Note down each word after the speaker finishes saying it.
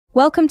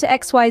Welcome to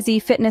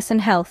XYZ Fitness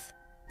and Health,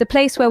 the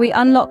place where we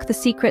unlock the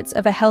secrets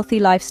of a healthy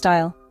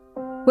lifestyle.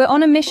 We're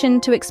on a mission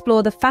to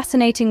explore the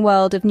fascinating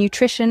world of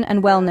nutrition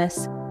and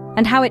wellness,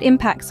 and how it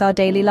impacts our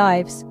daily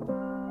lives.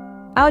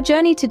 Our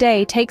journey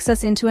today takes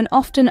us into an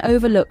often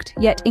overlooked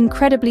yet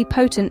incredibly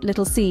potent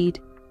little seed.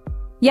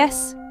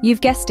 Yes,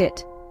 you've guessed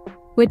it.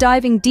 We're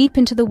diving deep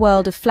into the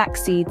world of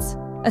flax seeds,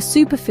 a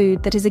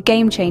superfood that is a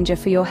game changer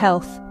for your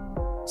health.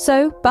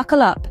 So,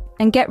 buckle up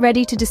and get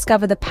ready to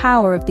discover the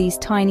power of these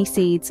tiny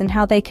seeds and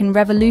how they can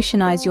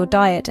revolutionize your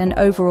diet and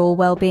overall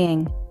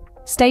well-being.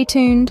 Stay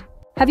tuned.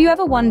 Have you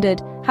ever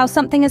wondered how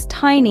something as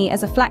tiny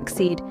as a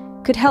flaxseed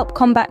could help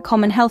combat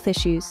common health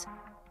issues?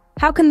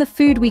 How can the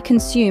food we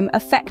consume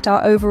affect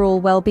our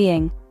overall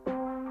well-being?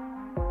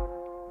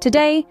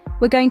 Today,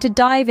 we're going to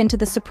dive into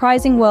the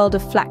surprising world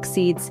of flax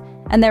seeds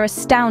and their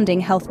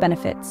astounding health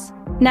benefits.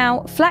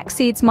 Now, flax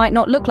seeds might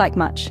not look like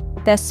much.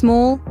 They're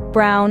small,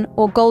 brown,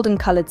 or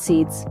golden-colored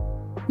seeds.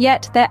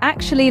 Yet, they're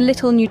actually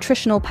little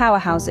nutritional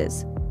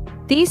powerhouses.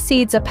 These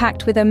seeds are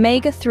packed with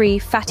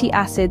omega-3 fatty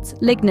acids,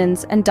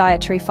 lignans, and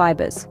dietary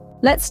fibers.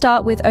 Let's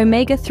start with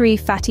omega-3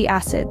 fatty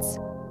acids.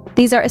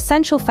 These are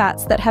essential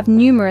fats that have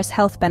numerous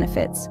health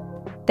benefits.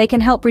 They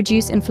can help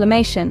reduce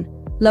inflammation,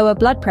 lower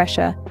blood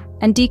pressure,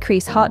 and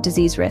decrease heart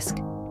disease risk.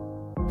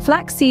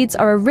 Flax seeds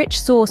are a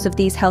rich source of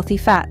these healthy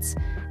fats,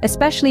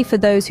 especially for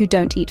those who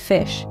don't eat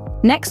fish.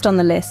 Next on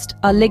the list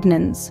are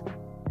lignans.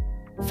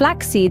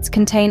 Flax seeds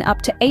contain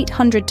up to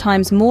 800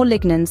 times more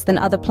lignans than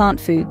other plant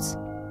foods.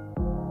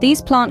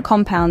 These plant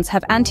compounds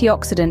have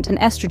antioxidant and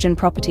estrogen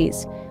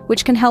properties,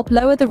 which can help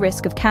lower the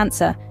risk of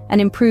cancer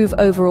and improve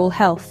overall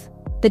health.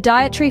 The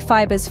dietary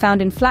fibers found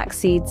in flax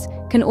seeds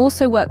can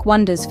also work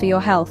wonders for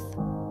your health.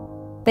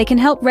 They can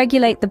help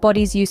regulate the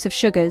body's use of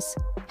sugars,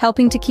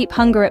 helping to keep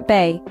hunger at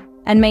bay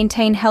and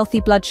maintain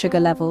healthy blood sugar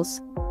levels.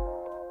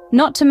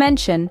 Not to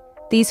mention,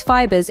 these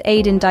fibers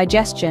aid in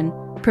digestion,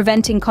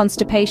 preventing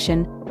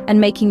constipation, and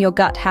making your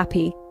gut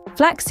happy.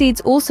 Flax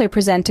seeds also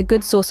present a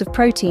good source of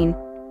protein,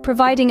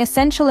 providing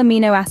essential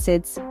amino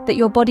acids that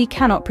your body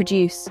cannot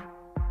produce.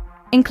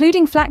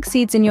 Including flax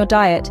seeds in your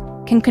diet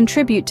can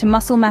contribute to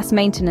muscle mass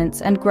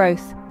maintenance and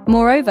growth.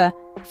 Moreover,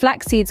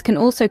 flax seeds can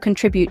also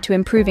contribute to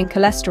improving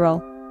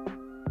cholesterol.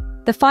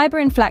 The fiber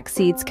in flax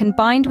seeds can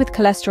bind with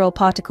cholesterol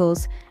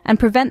particles and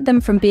prevent them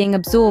from being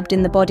absorbed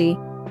in the body,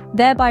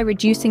 thereby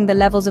reducing the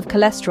levels of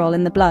cholesterol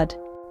in the blood.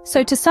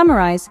 So to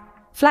summarize,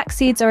 flax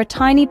seeds are a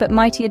tiny but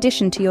mighty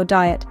addition to your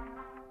diet.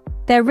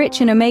 They're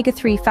rich in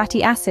omega-3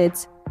 fatty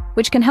acids,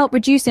 which can help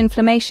reduce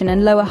inflammation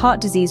and lower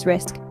heart disease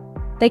risk.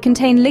 They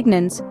contain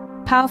lignans,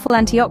 powerful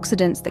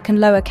antioxidants that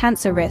can lower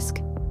cancer risk.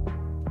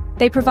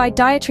 They provide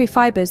dietary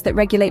fibers that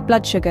regulate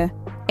blood sugar,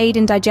 aid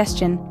in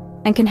digestion,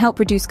 and can help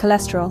reduce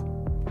cholesterol.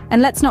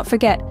 And let's not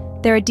forget,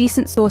 they're a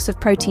decent source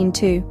of protein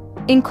too.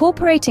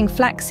 Incorporating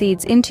flax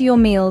seeds into your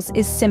meals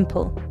is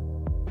simple.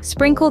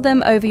 Sprinkle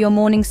them over your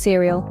morning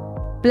cereal,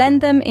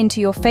 blend them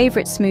into your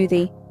favorite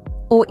smoothie,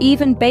 or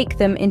even bake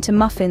them into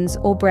muffins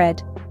or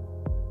bread.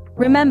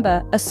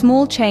 Remember, a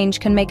small change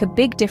can make a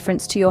big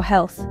difference to your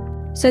health.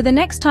 So the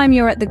next time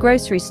you're at the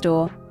grocery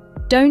store,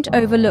 don't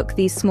overlook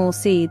these small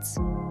seeds.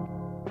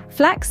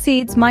 Flax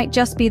seeds might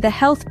just be the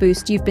health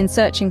boost you've been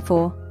searching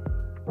for.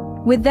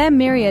 With their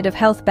myriad of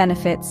health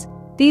benefits,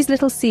 these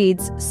little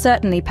seeds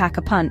certainly pack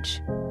a punch.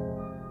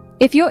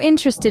 If you're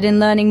interested in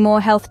learning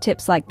more health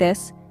tips like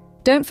this,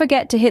 don't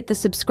forget to hit the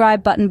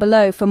subscribe button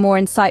below for more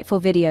insightful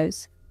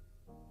videos.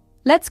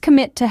 Let's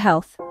commit to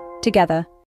health together.